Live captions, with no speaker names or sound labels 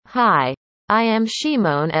Hi. I am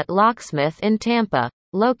Shimon at Locksmith in Tampa,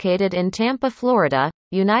 located in Tampa, Florida,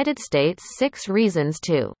 United States. 6 reasons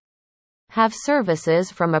to have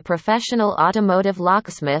services from a professional automotive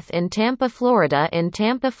locksmith in Tampa, Florida. In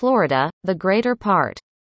Tampa, Florida, the greater part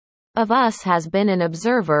of us has been an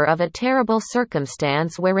observer of a terrible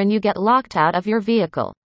circumstance wherein you get locked out of your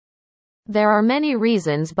vehicle. There are many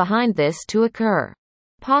reasons behind this to occur.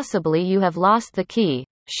 Possibly you have lost the key,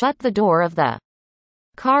 shut the door of the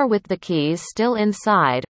car with the keys still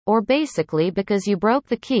inside, or basically because you broke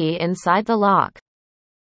the key inside the lock.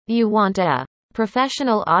 You want a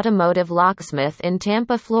professional automotive locksmith in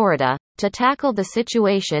Tampa, Florida, to tackle the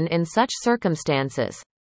situation in such circumstances.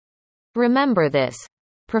 Remember this.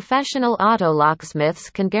 Professional auto locksmiths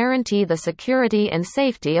can guarantee the security and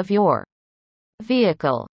safety of your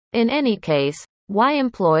vehicle. In any case, why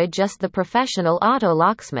employ just the professional auto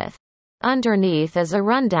locksmith? Underneath is a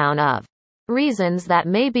rundown of reasons that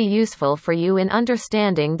may be useful for you in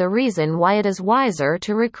understanding the reason why it is wiser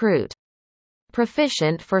to recruit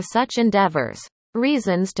proficient for such endeavors.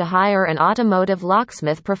 Reasons to hire an automotive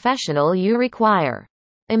locksmith professional. You require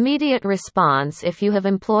immediate response. If you have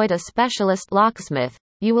employed a specialist locksmith,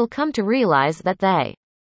 you will come to realize that they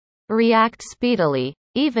react speedily,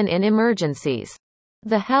 even in emergencies.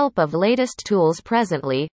 The help of latest tools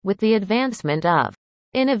presently, with the advancement of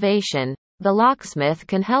innovation, the locksmith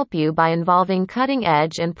can help you by involving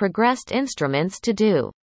cutting-edge and progressed instruments to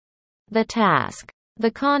do the task. The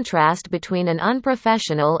contrast between an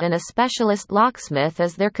unprofessional and a specialist locksmith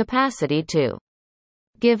is their capacity to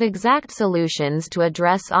give exact solutions to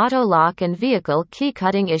address auto lock and vehicle key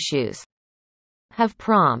cutting issues. Have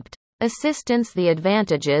prompt assistance. The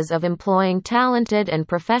advantages of employing talented and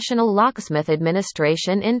professional locksmith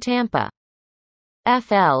administration in Tampa,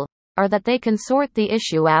 FL, are that they can sort the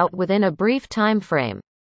issue out within a brief time frame.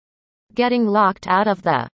 Getting locked out of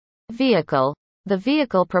the vehicle. The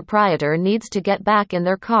vehicle proprietor needs to get back in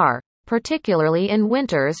their car, particularly in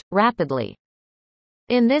winters, rapidly.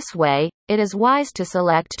 In this way, it is wise to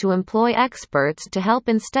select to employ experts to help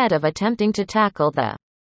instead of attempting to tackle the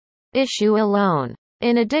issue alone.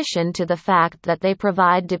 In addition to the fact that they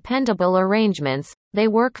provide dependable arrangements, they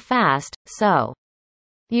work fast, so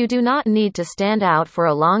you do not need to stand out for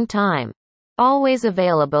a long time. Always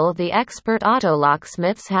available. The expert auto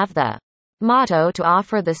locksmiths have the motto to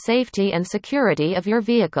offer the safety and security of your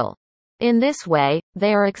vehicle. In this way,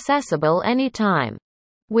 they are accessible anytime,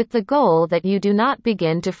 with the goal that you do not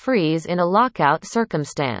begin to freeze in a lockout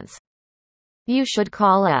circumstance. You should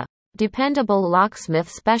call a dependable locksmith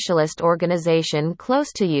specialist organization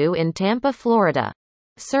close to you in Tampa, Florida.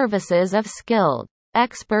 Services of skilled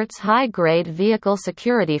experts. High-grade vehicle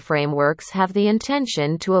security frameworks have the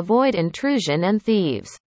intention to avoid intrusion and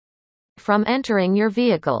thieves from entering your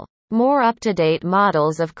vehicle. More up-to-date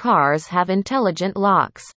models of cars have intelligent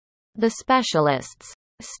locks. The specialists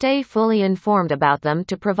stay fully informed about them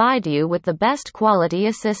to provide you with the best quality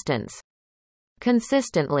assistance.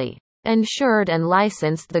 Consistently insured and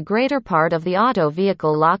licensed. The greater part of the auto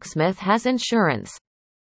vehicle locksmith has insurance.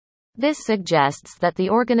 This suggests that the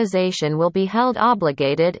organization will be held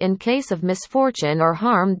obligated in case of misfortune or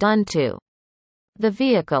harm done to the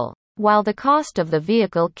vehicle. While the cost of the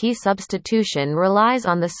vehicle key substitution relies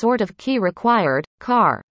on the sort of key required,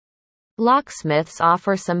 car locksmiths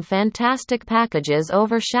offer some fantastic packages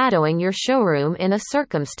overshadowing your showroom in a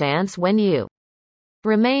circumstance when you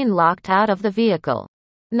remain locked out of the vehicle.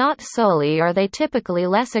 Not solely are they typically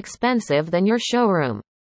less expensive than your showroom,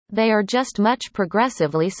 they are just much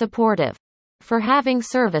progressively supportive. For having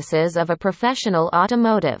services of a professional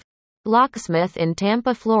automotive locksmith in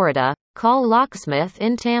Tampa, Florida, call Locksmith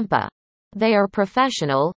in Tampa. They are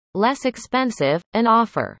professional, less expensive, and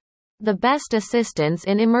offer the best assistance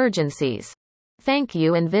in emergencies. Thank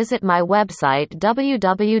you, and visit my website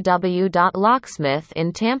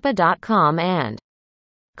www.locksmithintampa.com and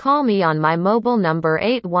call me on my mobile number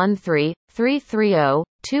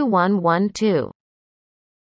 813-330-2112.